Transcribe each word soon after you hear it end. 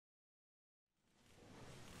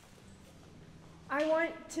I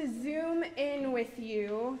want to zoom in with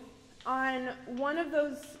you on one of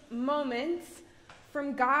those moments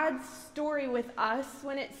from God's story with us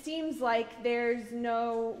when it seems like there's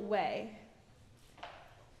no way.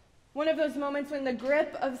 One of those moments when the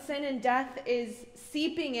grip of sin and death is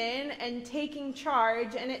seeping in and taking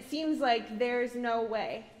charge, and it seems like there's no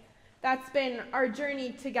way. That's been our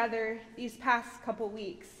journey together these past couple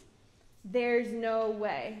weeks. There's no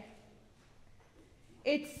way.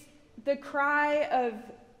 It's the cry of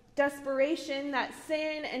desperation that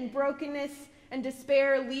sin and brokenness and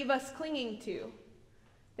despair leave us clinging to.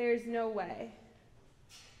 There's no way.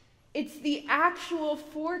 It's the actual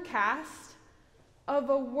forecast of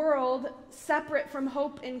a world separate from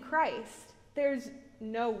hope in Christ. There's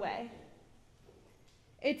no way.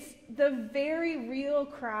 It's the very real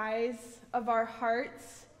cries of our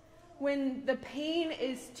hearts when the pain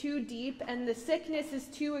is too deep and the sickness is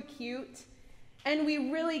too acute and we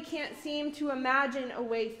really can't seem to imagine a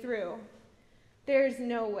way through. There's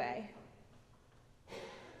no way.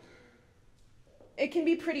 It can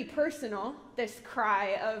be pretty personal, this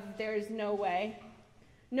cry of there's no way.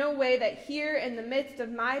 No way that here in the midst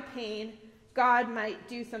of my pain, God might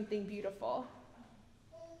do something beautiful.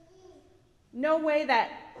 No way that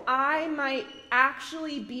I might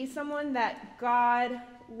actually be someone that God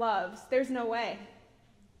loves. There's no way.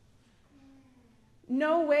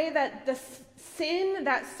 No way that the sin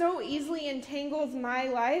that so easily entangles my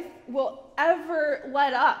life will ever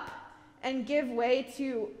let up and give way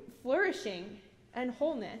to flourishing and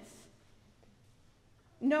wholeness.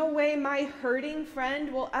 No way my hurting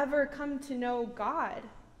friend will ever come to know God.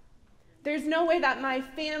 There's no way that my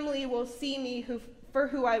family will see me for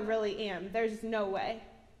who I really am. There's no way.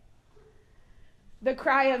 The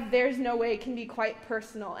cry of there's no way can be quite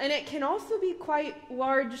personal, and it can also be quite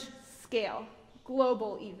large scale,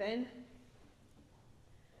 global even.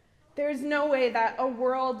 There's no way that a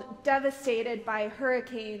world devastated by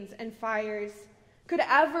hurricanes and fires could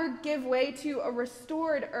ever give way to a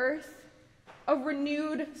restored earth, a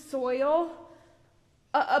renewed soil,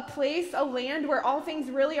 a place, a land where all things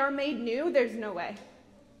really are made new. There's no way.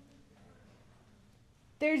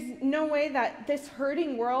 There's no way that this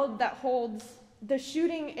hurting world that holds the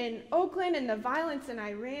shooting in Oakland and the violence in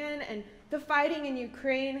Iran and the fighting in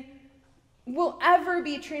Ukraine will ever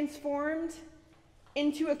be transformed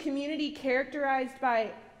into a community characterized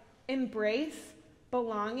by embrace,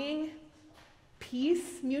 belonging,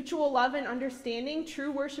 peace, mutual love and understanding,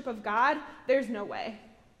 true worship of God. There's no way.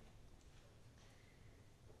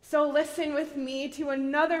 So listen with me to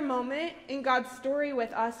another moment in God's story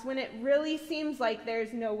with us when it really seems like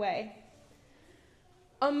there's no way.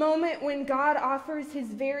 A moment when God offers his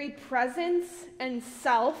very presence and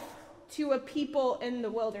self to a people in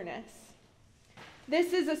the wilderness.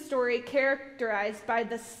 This is a story characterized by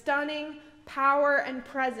the stunning power and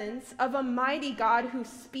presence of a mighty God who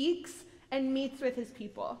speaks and meets with his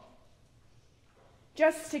people.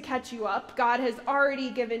 Just to catch you up, God has already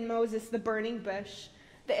given Moses the burning bush,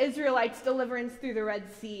 the Israelites deliverance through the Red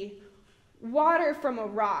Sea, water from a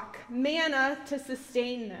rock, manna to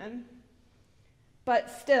sustain them. But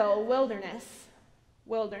still, wilderness.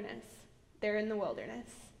 They're in the wilderness.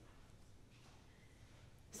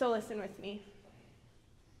 So listen with me.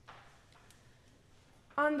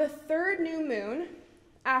 On the third new moon,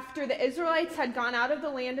 after the Israelites had gone out of the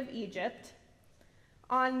land of Egypt,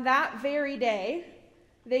 on that very day,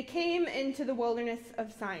 they came into the wilderness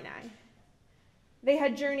of Sinai. They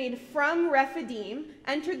had journeyed from Rephidim,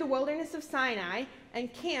 entered the wilderness of Sinai,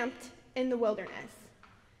 and camped in the wilderness.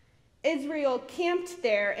 Israel camped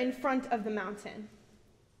there in front of the mountain.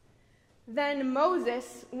 Then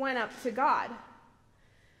Moses went up to God.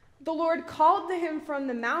 The Lord called to him from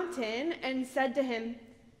the mountain and said to him,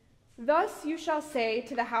 "Thus you shall say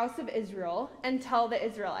to the house of Israel and tell the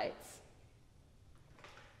Israelites,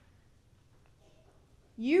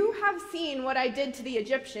 you have seen what I did to the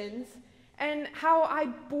Egyptians and how I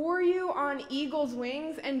bore you on eagle's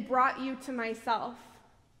wings and brought you to myself.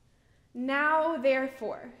 Now,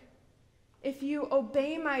 therefore, if you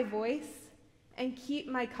obey my voice and keep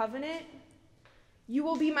my covenant, you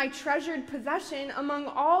will be my treasured possession among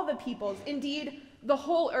all the peoples. Indeed, the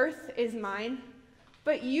whole earth is mine,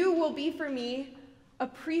 but you will be for me a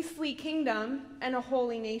priestly kingdom and a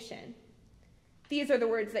holy nation. These are the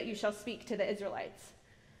words that you shall speak to the Israelites."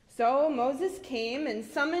 So Moses came and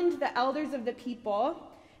summoned the elders of the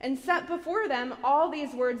people and set before them all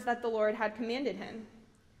these words that the Lord had commanded him.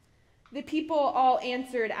 The people all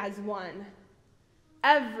answered as one,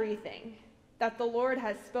 "Everything that the Lord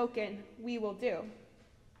has spoken, we will do."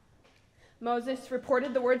 Moses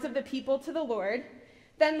reported the words of the people to the Lord.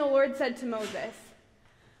 Then the Lord said to Moses,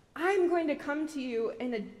 I'm going to come to you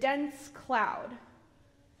in a dense cloud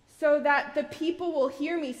so that the people will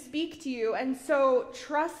hear me speak to you and so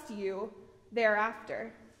trust you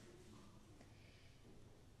thereafter.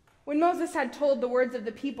 When Moses had told the words of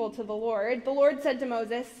the people to the Lord said to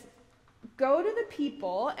Moses, "Go to the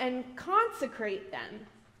people and consecrate them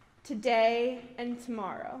today and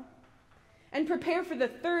tomorrow, and prepare for the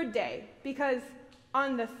third day, because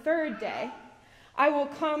on the third day I will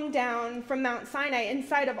come down from Mount Sinai in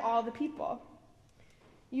sight of all the people.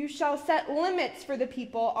 You shall set limits for the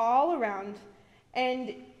people all around,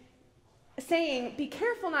 and saying, 'Be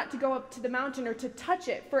careful not to go up to the mountain or to touch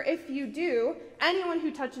it, for if you do, anyone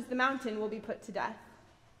who touches the mountain will be put to death.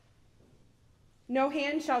 No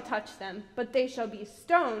hand shall touch them, but they shall be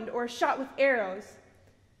stoned or shot with arrows.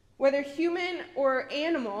 Whether human or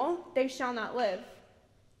animal, they shall not live.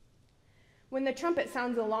 When the trumpet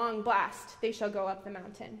sounds a long blast, they shall go up the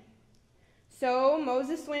mountain.' So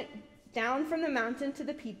Moses went down from the mountain to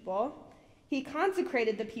the people. He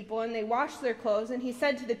consecrated the people, and they washed their clothes, and he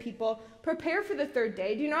said to the people, 'Prepare for the third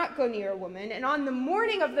day, do not go near a woman.' And on the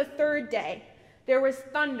morning of the third day, there was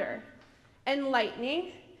thunder and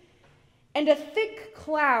lightning and a thick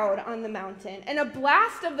cloud on the mountain, and a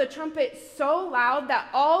blast of the trumpet so loud that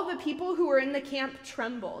all the people who were in the camp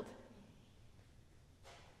trembled.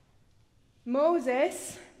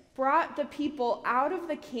 Moses brought the people out of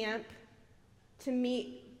the camp to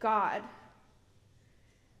meet God.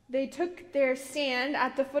 They took their stand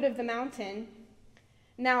at the foot of the mountain.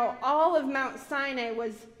 Now all of Mount Sinai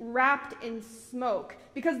was wrapped in smoke,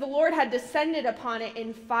 because the Lord had descended upon it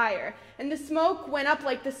in fire, and the smoke went up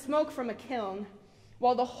like the smoke from a kiln,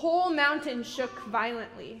 while the whole mountain shook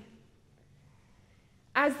violently.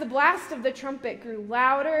 As the blast of the trumpet grew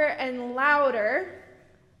louder and louder,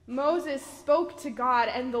 Moses spoke to God,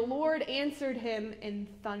 and the Lord answered him in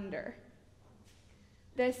thunder."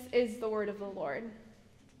 This is the word of the Lord.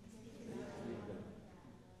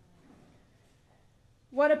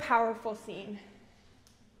 What a powerful scene.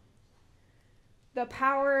 The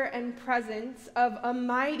power and presence of a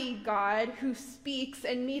mighty God who speaks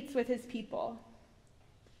and meets with his people.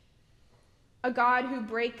 A God who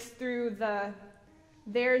breaks through the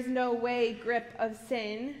 "there's no way" grip of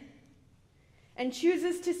sin and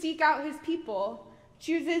chooses to seek out his people,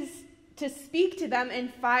 chooses to speak to them in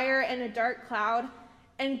fire and a dark cloud,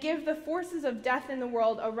 and give the forces of death in the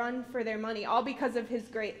world a run for their money, all because of his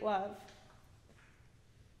great love.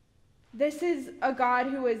 This is a God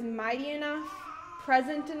who is mighty enough,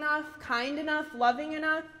 present enough, kind enough, loving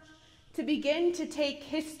enough to begin to take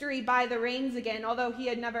history by the reins again, although he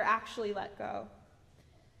had never actually let go,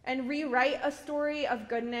 and rewrite a story of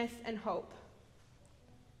goodness and hope.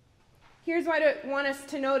 Here's what I want us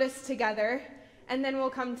to notice together, and then we'll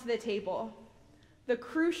come to the table. The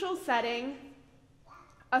crucial setting,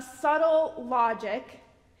 a subtle logic,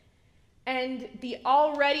 and the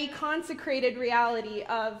already consecrated reality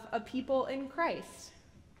of a people in Christ.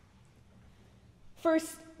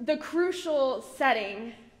 First, the crucial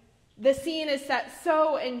setting. The scene is set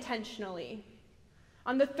so intentionally.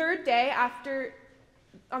 On the third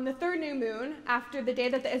new moon, after the day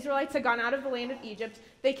that the Israelites had gone out of the land of Egypt,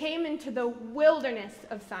 they came into the wilderness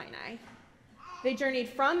of Sinai. They journeyed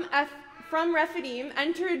from Rephidim,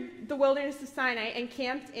 entered the wilderness of Sinai, and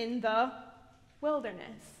camped in the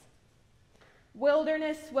wilderness.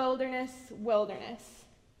 Wilderness, wilderness, wilderness.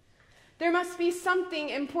 There must be something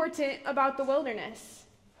important about the wilderness,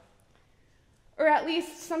 or at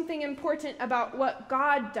least something important about what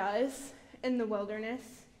God does in the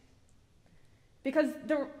wilderness, because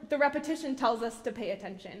the repetition tells us to pay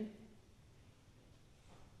attention.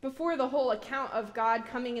 Before the whole account of God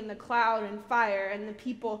coming in the cloud and fire and the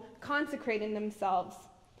people consecrating themselves,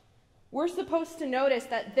 we're supposed to notice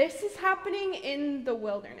that this is happening in the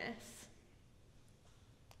wilderness.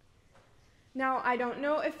 Now, I don't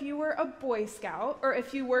know if you were a Boy Scout or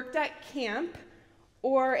if you worked at camp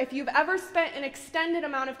or if you've ever spent an extended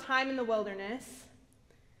amount of time in the wilderness,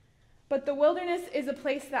 but the wilderness is a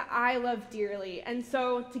place that I love dearly. And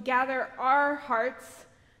so to gather our hearts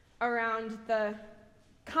around the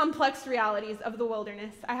complex realities of the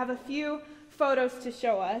wilderness, I have a few photos to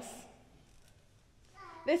show us.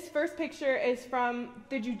 This first picture is from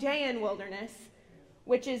the Judean wilderness,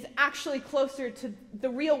 which is actually closer to the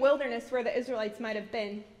real wilderness where the Israelites might have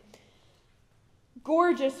been.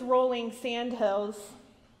 Gorgeous rolling sand hills,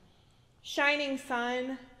 shining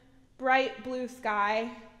sun, bright blue sky.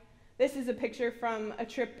 This is a picture from a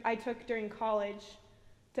trip I took during college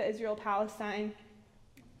to Israel, Palestine.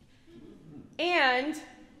 And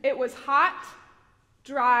it was hot,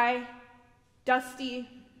 dry, dusty,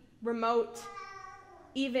 remote,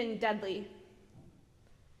 even deadly.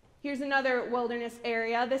 Here's another wilderness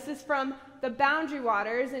area. This is from the Boundary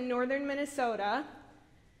Waters in northern Minnesota.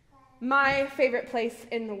 My favorite place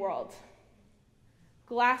in the world.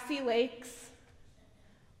 Glassy lakes,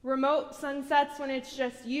 remote sunsets when it's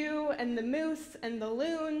just you and the moose and the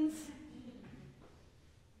loons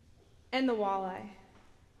and the walleye.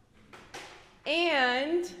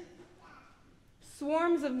 And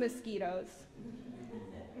swarms of mosquitoes.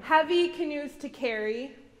 Heavy canoes to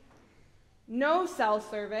carry. No cell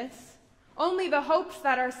service. Only the hopes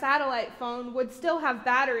that our satellite phone would still have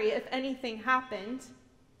battery if anything happened.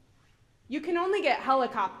 You can only get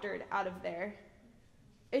helicoptered out of there.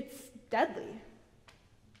 It's deadly.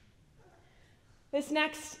 This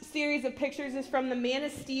next series of pictures is from the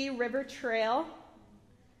Manistee River Trail.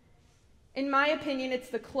 In my opinion, it's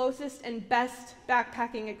the closest and best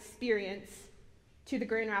backpacking experience to the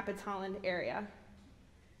Grand Rapids, Holland area.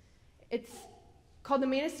 It's called the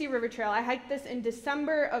Manistee River Trail. I hiked this in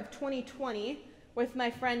December of 2020 with my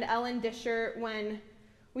friend Ellen Disher when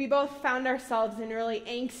we both found ourselves in really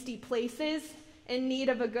angsty places in need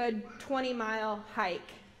of a good 20-mile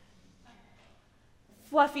hike.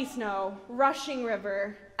 Fluffy snow, rushing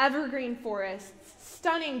river, evergreen forests,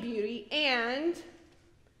 stunning beauty, and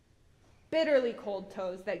bitterly cold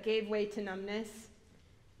toes that gave way to numbness.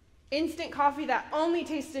 Instant coffee that only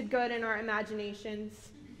tasted good in our imaginations.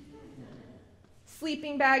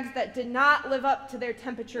 Sleeping bags that did not live up to their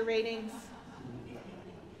temperature ratings.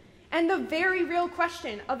 And the very real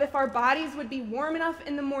question of if our bodies would be warm enough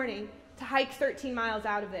in the morning to hike 13 miles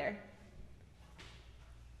out of there.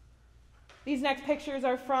 These next pictures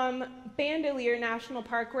are from Bandelier National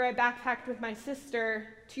Park, where I backpacked with my sister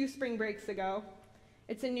 2 spring breaks ago.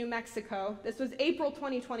 It's in New Mexico. This was April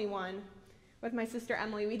 2021 with my sister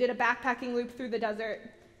Emily. We did a backpacking loop through the desert,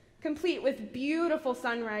 complete with beautiful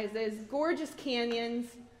sunrises, gorgeous canyons,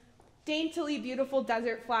 daintily beautiful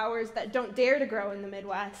desert flowers that don't dare to grow in the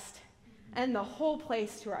Midwest, and the whole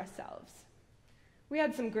place to ourselves. We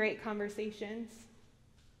had some great conversations.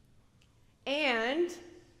 And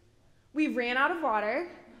we ran out of water,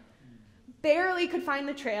 barely could find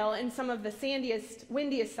the trail in some of the sandiest,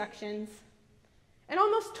 windiest sections, and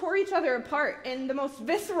almost tore each other apart in the most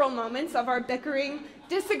visceral moments of our bickering,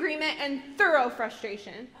 disagreement, and thorough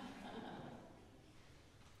frustration.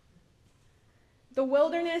 The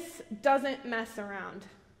wilderness doesn't mess around.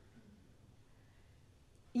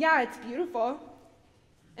 Yeah, it's beautiful,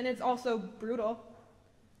 and it's also brutal.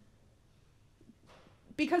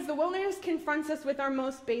 Because the wilderness confronts us with our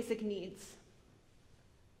most basic needs.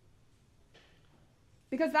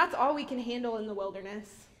 Because that's all we can handle in the wilderness.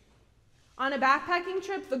 On a backpacking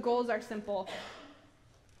trip, the goals are simple.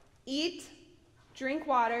 Eat, drink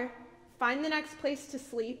water, find the next place to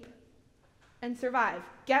sleep, and survive.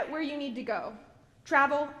 Get where you need to go.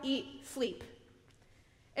 Travel, eat, sleep.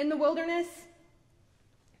 In the wilderness,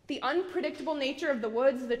 the unpredictable nature of the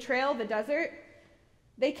woods, the trail, the desert,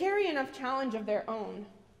 they carry enough challenge of their own.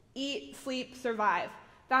 Eat, sleep, survive.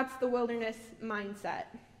 That's the wilderness mindset.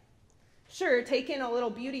 Sure, take in a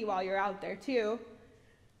little beauty while you're out there too.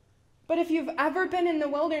 But if you've ever been in the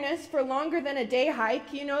wilderness for longer than a day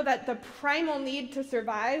hike, you know that the primal need to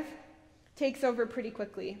survive takes over pretty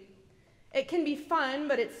quickly. It can be fun,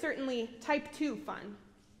 but it's certainly type 2 fun.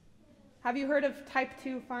 Have you heard of type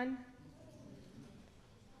 2 fun?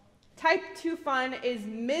 Type 2 fun is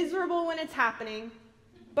miserable when it's happening,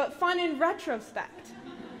 but fun in retrospect.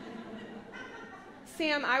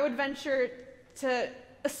 Sam, I would venture to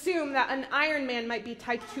assume that an Ironman might be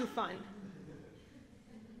type 2 fun.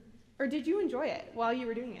 Or did you enjoy it while you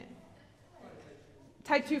were doing it?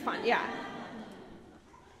 Type 2 fun, yeah.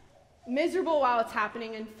 Miserable while it's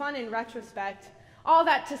happening and fun in retrospect. All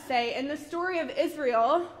that to say, in the story of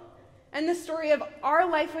Israel and the story of our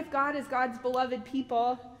life with God as God's beloved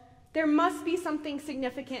people, there must be something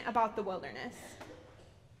significant about the wilderness.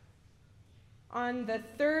 On the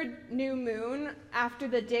 3rd new moon, after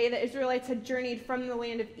the day the Israelites had journeyed from the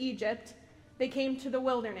land of Egypt, they came to the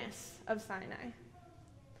wilderness of Sinai.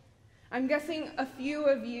 I'm guessing a few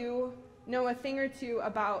of you know a thing or two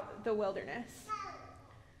about the wilderness.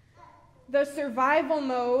 The survival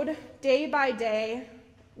mode, day by day,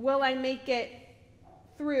 will I make it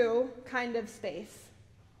through kind of space.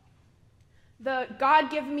 The God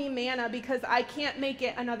give me manna because I can't make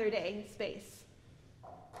it another day space.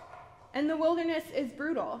 And the wilderness is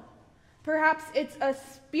brutal. Perhaps it's a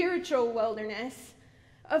spiritual wilderness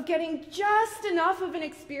of getting just enough of an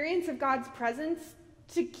experience of God's presence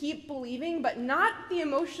to keep believing, but not the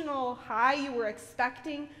emotional high you were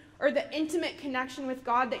expecting or the intimate connection with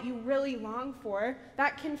God that you really long for.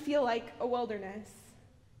 That can feel like a wilderness.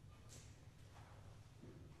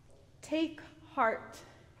 Take heart,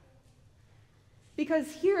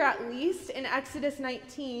 Because here, at least, in Exodus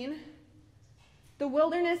 19, the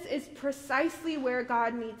wilderness is precisely where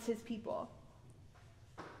God meets his people.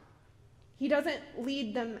 He doesn't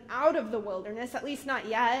lead them out of the wilderness, at least not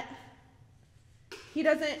yet. He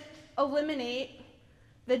doesn't eliminate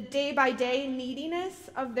the day-by-day neediness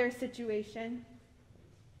of their situation.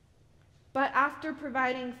 But after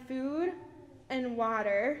providing food and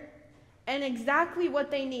water and exactly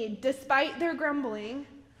what they need, despite their grumbling,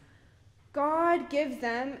 God gives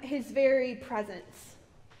them his very presence.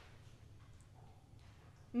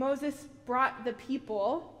 Moses brought the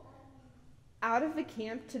people out of the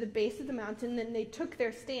camp to the base of the mountain, then they took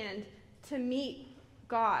their stand to meet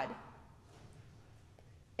God.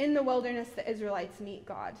 In the wilderness, the Israelites meet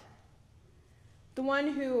God, the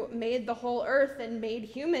one who made the whole earth and made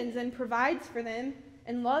humans and provides for them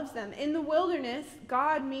and loves them. In the wilderness,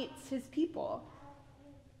 God meets his people.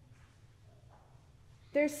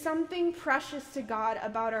 There's something precious to God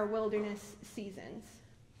about our wilderness seasons.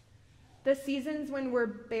 The seasons when we're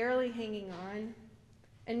barely hanging on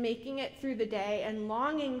and making it through the day and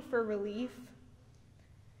longing for relief.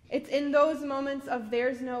 It's in those moments of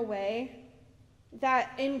there's no way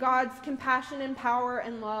that in God's compassion and power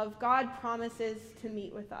and love, God promises to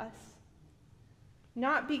meet with us.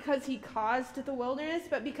 Not because he caused the wilderness,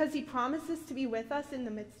 but because he promises to be with us in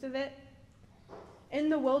the midst of it. In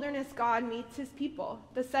the wilderness, God meets his people.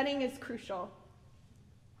 The setting is crucial.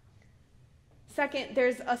 Second,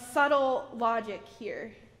 there's a subtle logic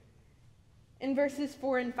here. In verses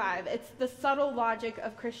 4 and 5, it's the subtle logic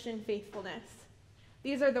of Christian faithfulness.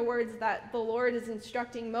 These are the words that the Lord is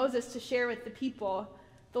instructing Moses to share with the people.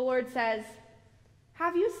 The Lord says,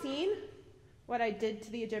 "Have you seen what I did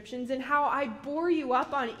to the Egyptians and how I bore you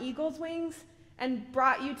up on eagle's wings and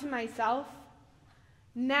brought you to myself?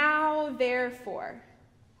 Now therefore,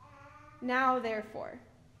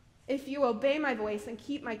 if you obey my voice and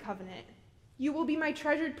keep my covenant, you will be my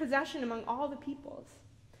treasured possession among all the peoples.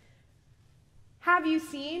 Have you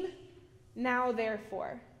seen? Now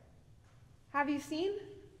therefore." Have you seen?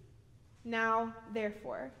 Now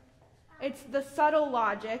therefore. It's the subtle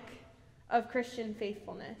logic of Christian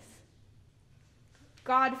faithfulness.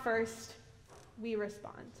 God first, we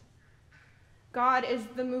respond. God is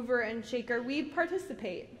the mover and shaker. We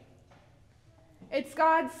participate. It's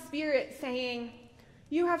God's Spirit saying,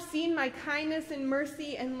 "You have seen my kindness and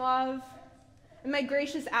mercy and love and my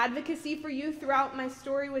gracious advocacy for you throughout my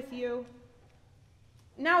story with you.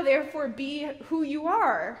 Now therefore be who you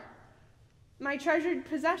are, my treasured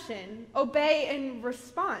possession. Obey in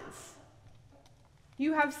response.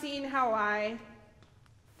 You have seen how I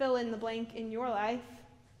fill in the blank in your life.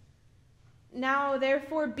 Now,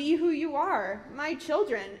 therefore, be who you are, my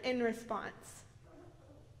children, in response."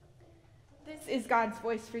 This is God's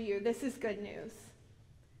voice for you. This is good news.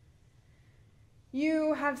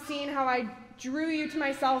 You have seen how I drew you to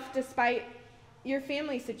myself despite your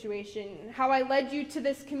family situation, how I led you to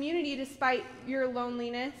this community despite your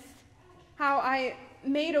loneliness, how I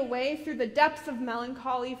made a way through the depths of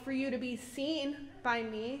melancholy for you to be seen by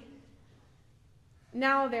me.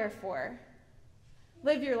 Now, therefore,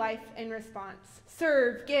 live your life in response.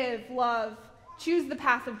 Serve, give, love. Choose the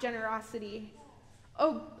path of generosity.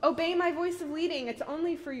 Obey my voice of leading. It's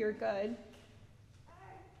only for your good.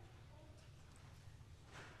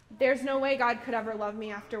 There's no way God could ever love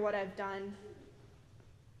me after what I've done.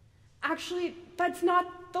 Actually, that's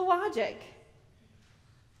not the logic.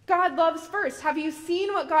 God loves first. Have you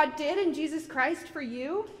seen what God did in Jesus Christ for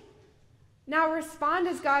you? Now respond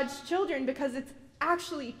as God's children because it's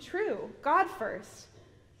actually true. God first.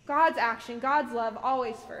 God's action, God's love,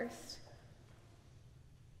 always first.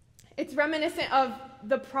 It's reminiscent of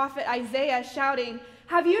the prophet Isaiah shouting,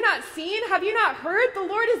 "Have you not seen? Have you not heard? The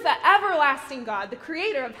Lord is the everlasting God, the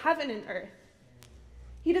creator of heaven and earth.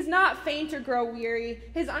 He does not faint or grow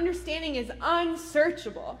weary. His understanding is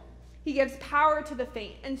unsearchable. He gives power to the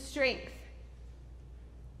faint and strength.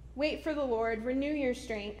 Wait for the Lord, renew your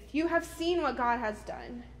strength. You have seen what God has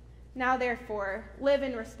done. Now, therefore, live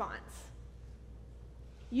in response.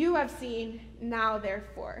 You have seen, now,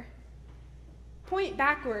 therefore." Point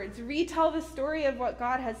backwards, retell the story of what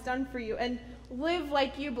God has done for you, and live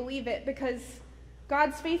like you believe it, because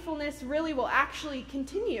God's faithfulness really will actually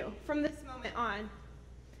continue from this moment on.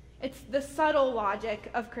 It's the subtle logic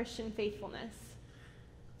of Christian faithfulness.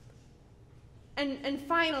 And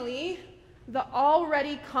finally, the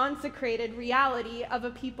already consecrated reality of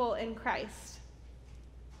a people in Christ.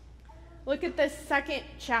 Look at this second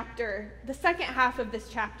chapter, the second half of this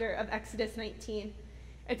chapter of Exodus 19.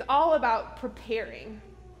 It's all about preparing.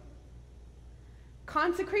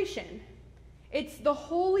 Consecration. It's the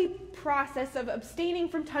holy process of abstaining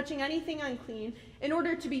from touching anything unclean in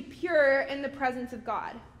order to be pure in the presence of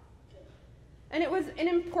God. And it was an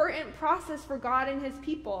important process for God and his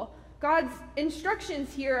people. God's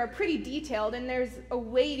instructions here are pretty detailed, and there's a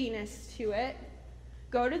weightiness to it.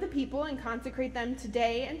 Go to the people and consecrate them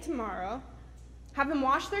today and tomorrow. Have them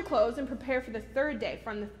wash their clothes and prepare for the third day. For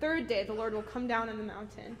on the third day, the Lord will come down on the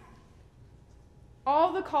mountain.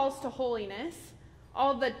 All the calls to holiness,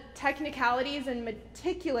 all the technicalities and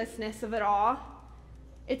meticulousness of it all,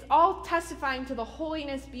 it's all testifying to the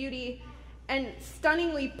holiness, beauty, and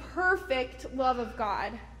stunningly perfect love of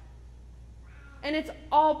God. And it's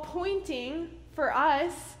all pointing for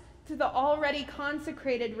us to the already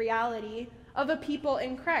consecrated reality of a people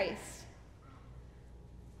in Christ.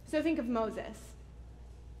 So think of Moses.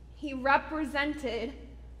 He represented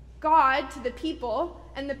God to the people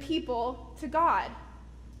and the people to God.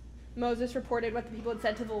 Moses reported what the people had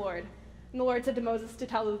said to the Lord, and the Lord said to Moses to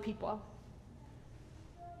tell the people.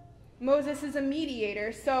 Moses is a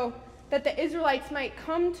mediator so that the Israelites might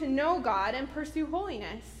come to know God and pursue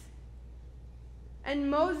holiness.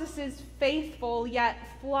 And Moses' faithful yet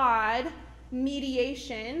flawed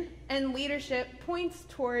mediation and leadership points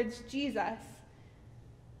towards Jesus,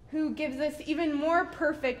 who gives us even more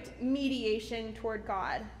perfect mediation toward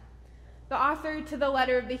God. The author to the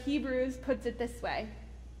letter of the Hebrews puts it this way: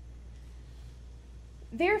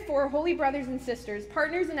 "Therefore, holy brothers and sisters,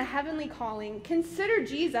 partners in a heavenly calling, consider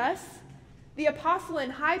Jesus, the apostle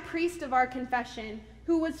and high priest of our confession,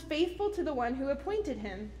 who was faithful to the one who appointed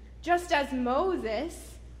him, just as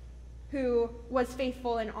Moses, who was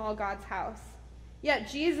faithful in all God's house. Yet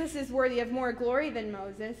Jesus is worthy of more glory than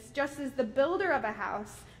Moses, just as the builder of a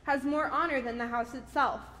house has more honor than the house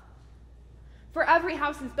itself. For every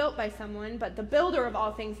house is built by someone, but the builder of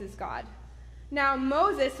all things is God. Now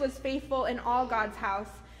Moses was faithful in all God's house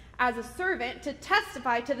as a servant to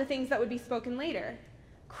testify to the things that would be spoken later.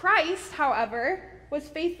 Christ, however, was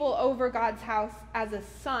faithful over God's house as a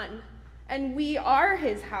son, and we are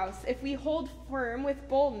his house if we hold firm with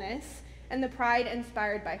boldness and the pride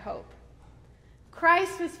inspired by hope.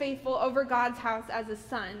 Christ was faithful over God's house as a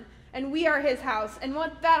son, and we are his house. And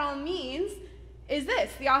what that all means is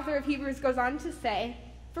this. The author of Hebrews goes on to say,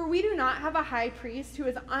 for we do not have a high priest who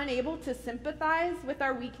is unable to sympathize with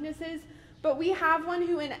our weaknesses, but we have one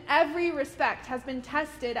who in every respect has been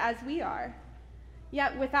tested as we are,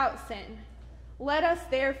 yet without sin. Let us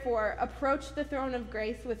therefore approach the throne of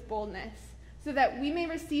grace with boldness, so that we may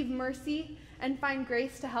receive mercy and find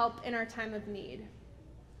grace to help in our time of need."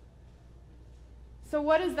 So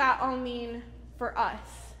what does that all mean for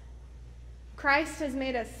us? Christ has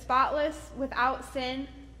made us spotless, without sin,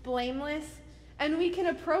 blameless, and we can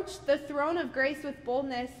approach the throne of grace with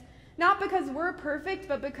boldness, not because we're perfect,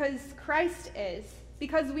 but because Christ is,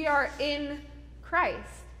 because we are in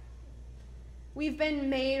Christ. We've been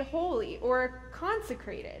made holy or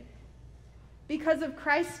consecrated because of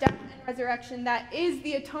Christ's death and resurrection that is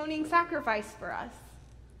the atoning sacrifice for us.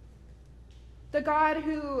 The God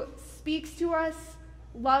who speaks to us,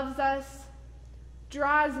 loves us,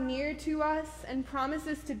 draws near to us, and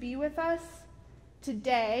promises to be with us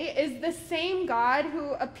today is the same God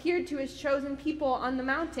who appeared to his chosen people on the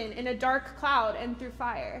mountain in a dark cloud and through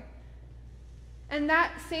fire. And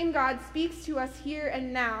that same God speaks to us here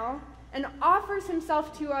and now and offers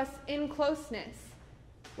himself to us in closeness,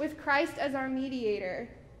 with Christ as our mediator,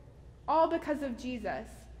 all because of Jesus.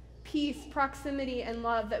 Peace, proximity, and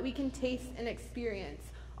love that we can taste and experience,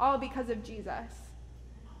 all because of Jesus.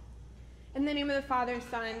 In the name of the Father,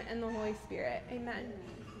 Son, and the Holy Spirit, amen.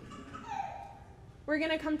 We're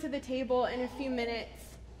going to come to the table in a few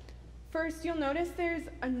minutes. First, you'll notice there's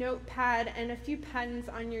a notepad and a few pens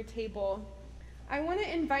on your table. I want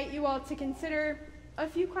to invite you all to consider a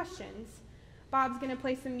few questions. Bob's going to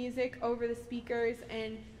play some music over the speakers,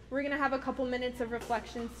 and we're going to have a couple minutes of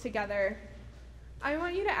reflections together. I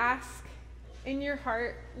want you to ask in your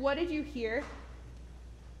heart, what did you hear?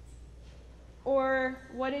 Or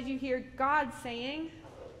what did you hear God saying?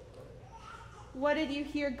 What did you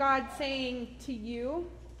hear God saying to you?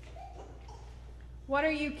 What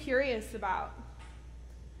are you curious about?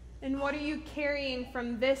 And what are you carrying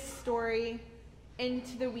from this story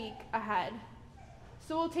into the week ahead?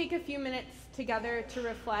 So we'll take a few minutes together to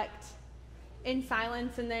reflect in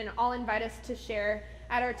silence, and then I'll invite us to share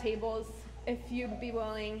at our tables if you'd be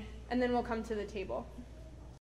willing, and then we'll come to the table.